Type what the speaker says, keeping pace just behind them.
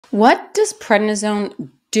What does prednisone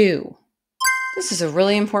do? This is a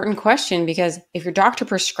really important question because if your doctor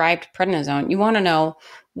prescribed prednisone, you want to know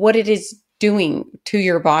what it is doing to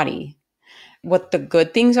your body, what the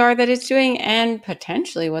good things are that it's doing, and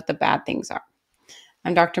potentially what the bad things are.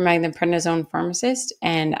 I'm Dr. Meg, the Prednisone Pharmacist,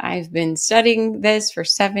 and I've been studying this for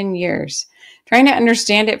 7 years, trying to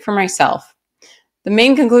understand it for myself. The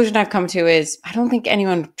main conclusion I've come to is I don't think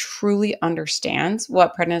anyone truly understands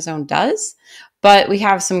what prednisone does, but we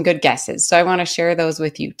have some good guesses, so I want to share those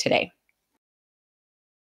with you today.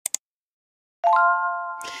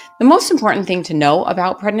 The most important thing to know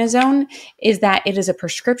about prednisone is that it is a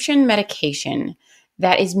prescription medication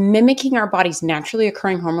that is mimicking our body's naturally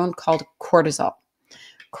occurring hormone called cortisol.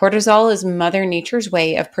 Cortisol is Mother Nature's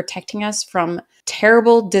way of protecting us from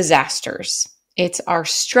terrible disasters. It's our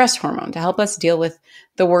stress hormone to help us deal with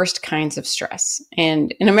the worst kinds of stress.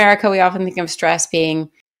 And in America, we often think of stress being,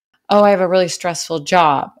 oh, I have a really stressful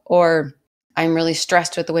job, or I'm really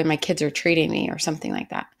stressed with the way my kids are treating me, or something like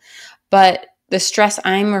that. But the stress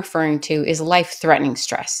I'm referring to is life-threatening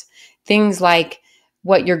stress. Things like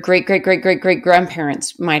what your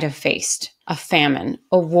great-great-great-great-great-grandparents might have faced, a famine,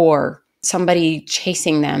 a war, somebody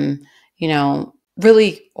chasing them,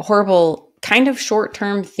 really horrible kind of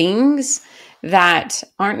short-term things that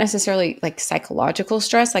aren't necessarily like psychological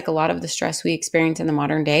stress, like a lot of the stress we experience in the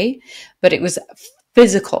modern day, but it was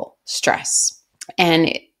physical stress.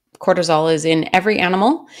 And cortisol is in every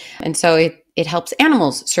animal. And so it helps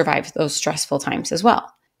animals survive those stressful times as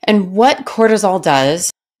well. And what cortisol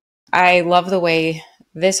does, I love the way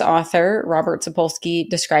this author, Robert Sapolsky,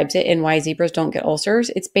 describes it in Why Zebras Don't Get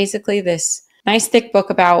Ulcers. It's basically this nice thick book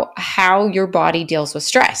about how your body deals with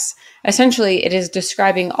stress. Essentially, it is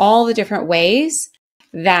describing all the different ways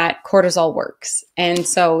that cortisol works. And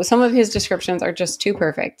so some of his descriptions are just too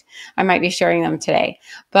perfect. I might be sharing them today.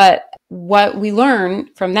 But what we learn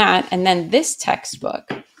from that, and then this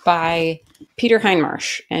textbook by Peter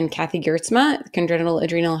Hindmarsh and Kathy Geertsma, Congenital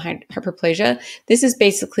Adrenal Hyperplasia, this is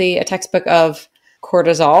basically a textbook of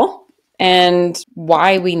cortisol and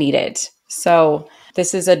why we need it. So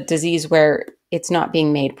this is a disease where it's not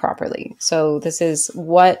being made properly. So this is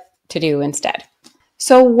what to do instead.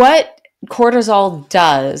 So what cortisol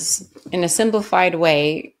does in a simplified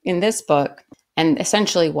way in this book, and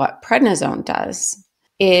essentially what prednisone does,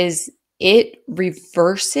 is it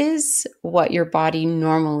reverses what your body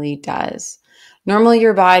normally does. Normally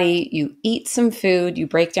your body, you eat some food, you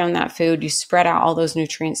break down that food, you spread out all those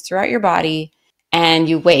nutrients throughout your body, and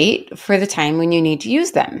you wait for the time when you need to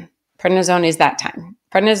use them. Prednisone is that time.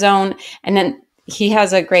 Prednisone, and then he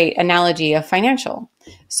has a great analogy of financial.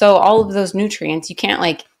 So all of those nutrients, you can't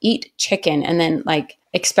like eat chicken and then like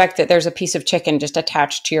expect that there's a piece of chicken just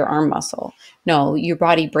attached to your arm muscle. No, your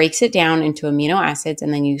body breaks it down into amino acids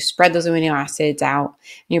and then you spread those amino acids out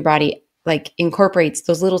and your body like incorporates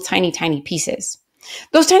those little tiny pieces.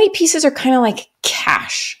 Those tiny pieces are kind of like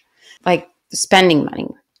cash, like spending money.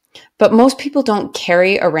 But most people don't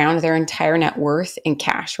carry around their entire net worth in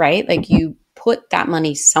cash, right? Like you put that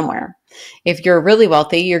money somewhere. If you're really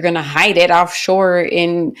wealthy, you're going to hide it offshore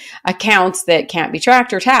in accounts that can't be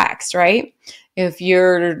tracked or taxed, right? If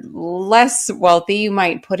you're less wealthy, you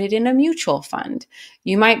might put it in a mutual fund.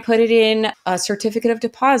 You might put it in a certificate of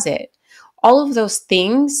deposit. All of those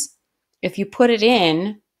things, if you put it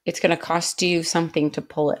in, it's going to cost you something to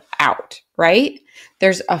pull it out, right?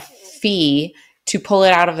 There's a fee to pull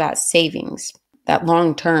it out of that savings, that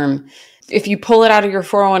long term. If you pull it out of your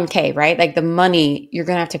 401k, right? Like the money, you're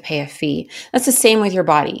going to have to pay a fee. That's the same with your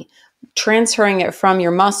body. Transferring it from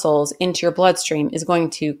your muscles into your bloodstream is going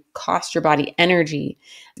to cost your body energy.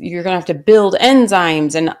 You're going to have to build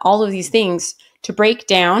enzymes and all of these things to break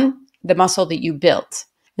down the muscle that you built.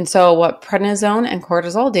 And so what prednisone and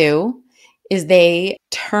cortisol do is they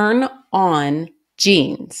turn on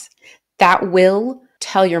genes that will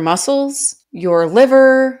tell your muscles, your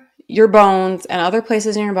liver, your bones, and other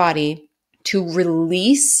places in your body to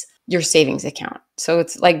release your savings account. So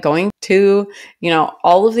it's like going to,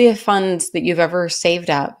 all of the funds that you've ever saved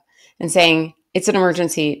up and saying, it's an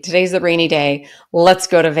emergency. Today's the rainy day. Let's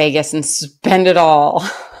go to Vegas and spend it all.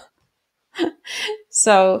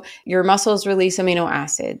 So your muscles release amino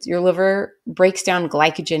acids. Your liver breaks down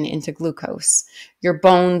glycogen into glucose. Your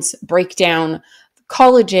bones break down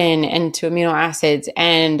collagen into amino acids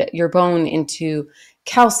and your bone into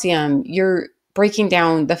calcium. You're breaking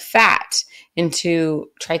down the fat into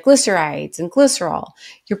triglycerides and glycerol.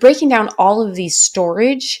 You're breaking down all of these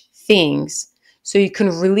storage things so you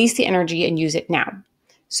can release the energy and use it now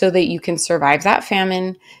so that you can survive that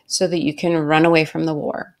famine, so that you can run away from the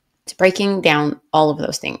war. It's breaking down all of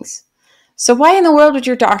those things. So why in the world would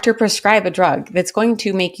your doctor prescribe a drug that's going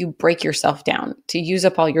to make you break yourself down to use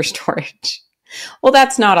up all your storage? Well,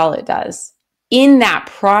 that's not all it does. In that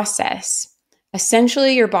process,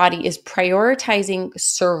 essentially your body is prioritizing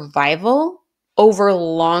survival over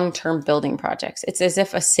long-term building projects. It's as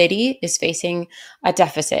if a city is facing a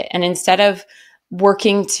deficit, and instead of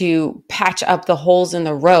working to patch up the holes in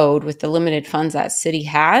the road with the limited funds that city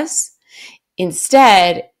has,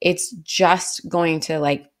 instead it's just going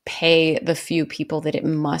to pay the few people that it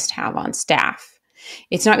must have on staff.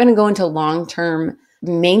 It's not going to go into long-term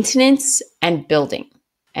maintenance and building.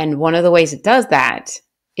 And one of the ways it does that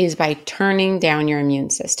is by turning down your immune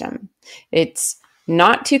system. It's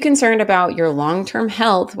not too concerned about your long-term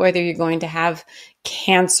health, whether you're going to have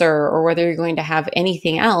cancer or whether you're going to have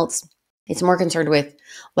anything else. It's more concerned with,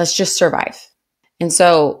 let's just survive. And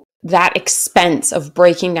so that expense of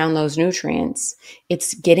breaking down those nutrients,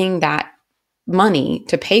 it's getting that money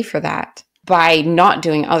to pay for that by not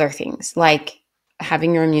doing other things like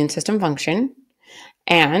having your immune system function,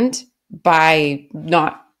 and by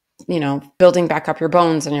not, building back up your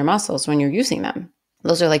bones and your muscles when you're using them.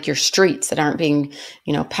 Those are like your streets that aren't being,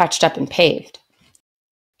 patched up and paved.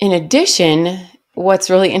 In addition,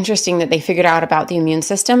 what's really interesting that they figured out about the immune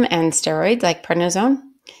system and steroids like prednisone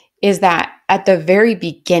is that at the very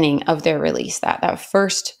beginning of their release, that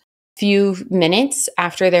first few minutes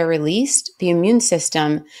after they're released, the immune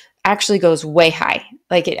system actually goes way high.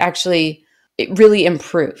 It really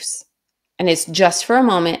improves. And it's just for a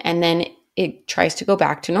moment, and then it tries to go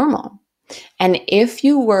back to normal. And if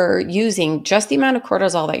you were using just the amount of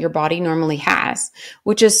cortisol that your body normally has,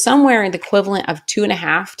 which is somewhere in the equivalent of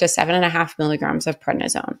 2.5 to 7.5 milligrams of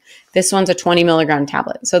prednisone, this one's a 20 milligram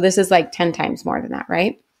tablet. So this is like 10 times more than that,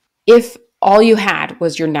 right? If all you had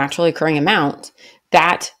was your naturally occurring amount,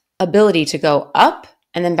 that ability to go up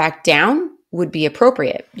and then back down would be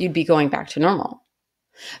appropriate. You'd be going back to normal.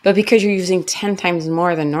 But because you're using 10 times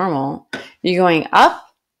more than normal, you're going up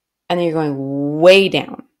and then you're going way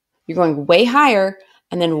down. You're going way higher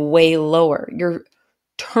and then way lower. You're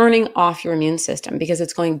turning off your immune system because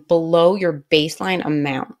it's going below your baseline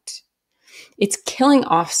amount. It's killing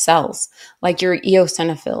off cells like your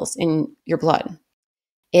eosinophils in your blood.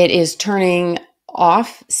 It is turning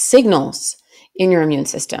off signals in your immune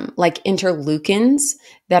system, like interleukins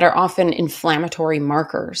that are often inflammatory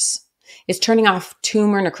markers. It's turning off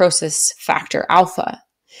tumor necrosis factor alpha.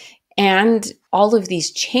 And all of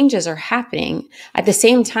these changes are happening at the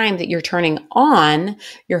same time that you're turning on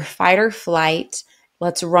your fight or flight,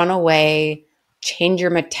 let's run away, change your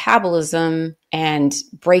metabolism, and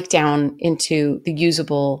break down into the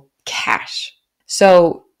usable cash.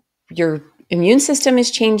 So your immune system is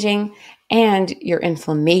changing and your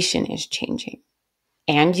inflammation is changing.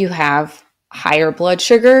 And you have higher blood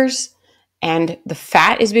sugars, and the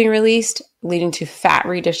fat is being released, leading to fat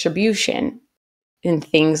redistribution in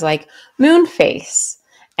things like moon face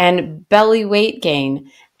and belly weight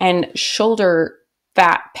gain and shoulder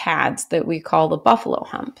fat pads that we call the buffalo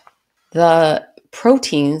hump. The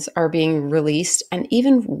proteins are being released and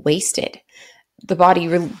even wasted. The body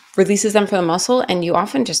releases them from the muscle, and you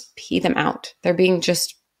often just pee them out. They're being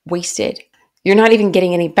just wasted. You're not even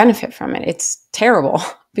getting any benefit from it. It's terrible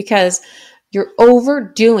because you're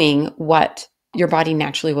overdoing what your body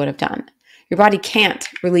naturally would have done. Your body can't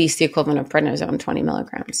release the equivalent of prednisone 20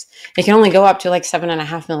 milligrams. It can only go up to like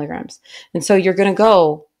 7.5 milligrams. And so you're going to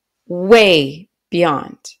go way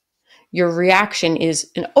beyond. Your reaction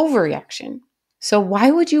is an overreaction. So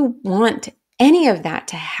why would you want any of that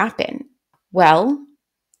to happen? Well,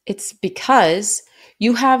 it's because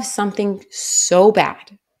you have something so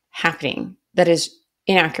bad happening that is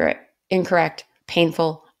inaccurate, incorrect,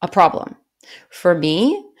 painful, a problem. For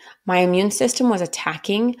me, my immune system was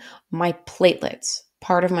attacking my platelets,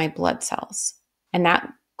 part of my blood cells, and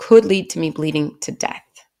that could lead to me bleeding to death.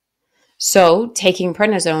 So taking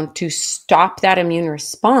prednisone to stop that immune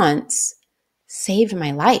response saved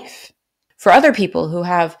my life. For other people who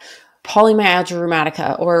have polymyalgia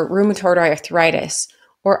rheumatica or rheumatoid arthritis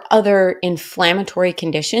or other inflammatory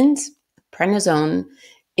conditions, prednisone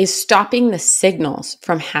is stopping the signals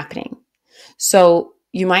from happening. So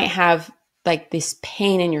you might have like this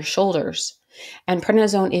pain in your shoulders, and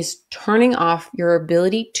prednisone is turning off your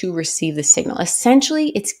ability to receive the signal. Essentially,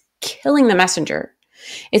 it's killing the messenger.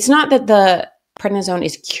 It's not that the prednisone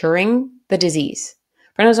is curing the disease.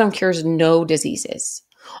 Prednisone cures no diseases.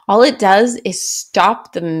 All it does is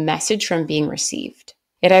stop the message from being received.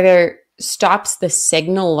 It either stops the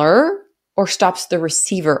signaler or stops the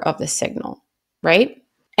receiver of the signal, right?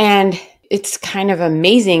 And it's kind of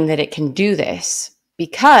amazing that it can do this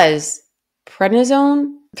because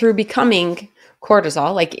prednisone, through becoming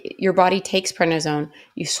cortisol, like your body takes prednisone,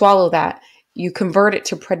 you swallow that, you convert it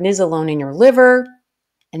to prednisolone in your liver,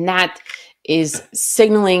 and that is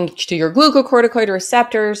signaling to your glucocorticoid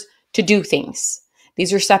receptors to do things.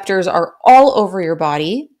 These receptors are all over your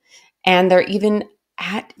body, and they're even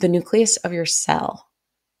at the nucleus of your cell.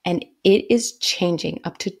 And it is changing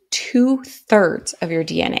up to 2/3 of your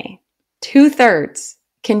DNA. 2/3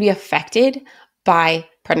 can be affected by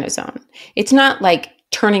prednisone. It's not like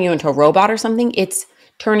turning you into a robot or something. It's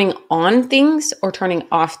turning on things or turning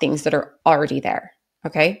off things that are already there.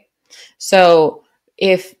 Okay. So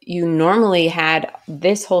if you normally had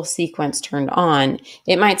this whole sequence turned on,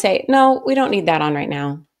 it might say, no, we don't need that on right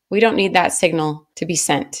now. We don't need that signal to be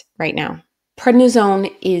sent right now.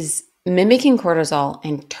 Prednisone is mimicking cortisol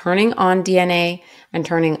and turning on DNA and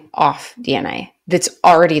turning off DNA that's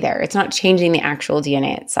already there. It's not changing the actual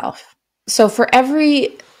DNA itself. So for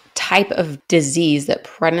every type of disease that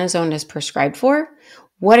prednisone is prescribed for,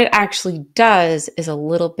 what it actually does is a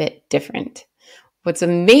little bit different. What's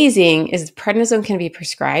amazing is prednisone can be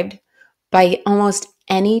prescribed by almost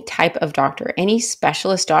any type of doctor, any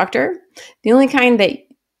specialist doctor. The only kind that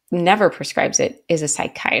never prescribes it is a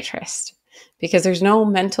psychiatrist, because there's no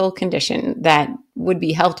mental condition that would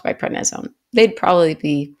be helped by prednisone. They'd probably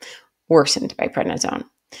be worsened by prednisone.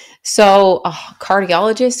 So a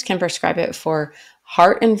cardiologist can prescribe it for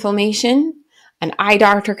heart inflammation. An eye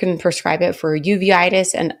doctor can prescribe it for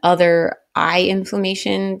uveitis and other eye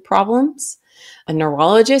inflammation problems. A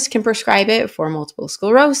neurologist can prescribe it for multiple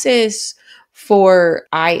sclerosis, for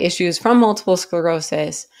eye issues from multiple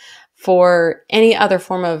sclerosis, for any other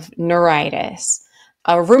form of neuritis.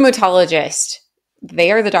 A rheumatologist,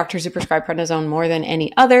 they are the doctors who prescribe prednisone more than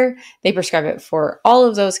any other. They prescribe it for all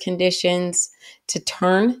of those conditions to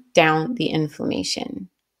turn down the inflammation.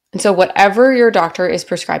 And so whatever your doctor is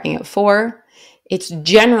prescribing it for, it's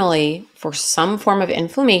generally for some form of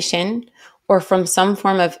inflammation or from some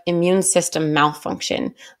form of immune system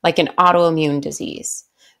malfunction, like an autoimmune disease.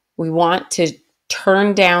 We want to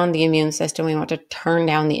turn down the immune system. We want to turn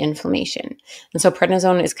down the inflammation. And so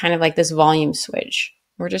prednisone is kind of like this volume switch.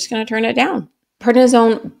 We're just going to turn it down.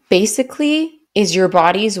 Prednisone basically is your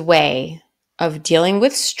body's way of dealing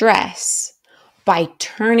with stress by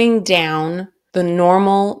turning down the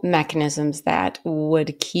normal mechanisms that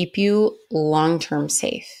would keep you long-term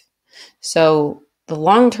safe. So the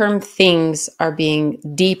long-term things are being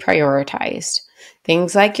deprioritized.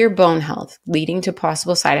 Things like your bone health, leading to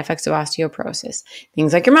possible side effects of osteoporosis.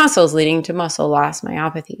 Things like your muscles, leading to muscle loss,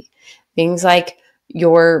 myopathy. Things like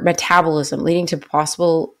your metabolism, leading to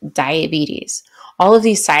possible diabetes. All of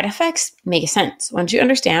these side effects make sense once you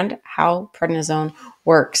understand how prednisone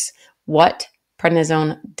works, what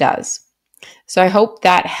prednisone does. So I hope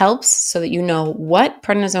that helps so that you know what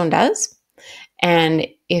prednisone does. And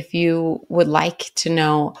if you would like to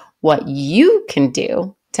know what you can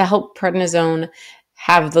do to help prednisone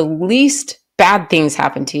have the least bad things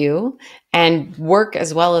happen to you and work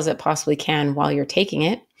as well as it possibly can while you're taking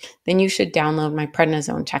it, then you should download my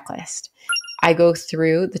Prednisone Checklist. I go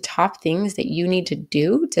through the top things that you need to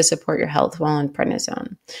do to support your health while on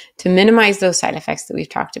prednisone, to minimize those side effects that we've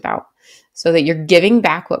talked about, so that you're giving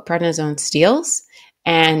back what prednisone steals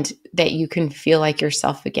and that you can feel like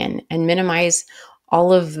yourself again and minimize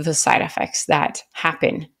all of the side effects that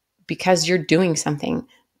happen because you're doing something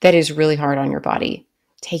that is really hard on your body,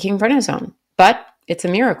 taking prednisone. But it's a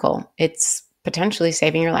miracle. It's potentially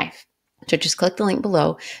saving your life. So just click the link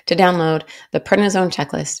below to download the Prednisone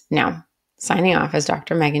Checklist now. Signing off as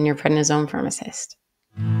Dr. Megan, your prednisone pharmacist.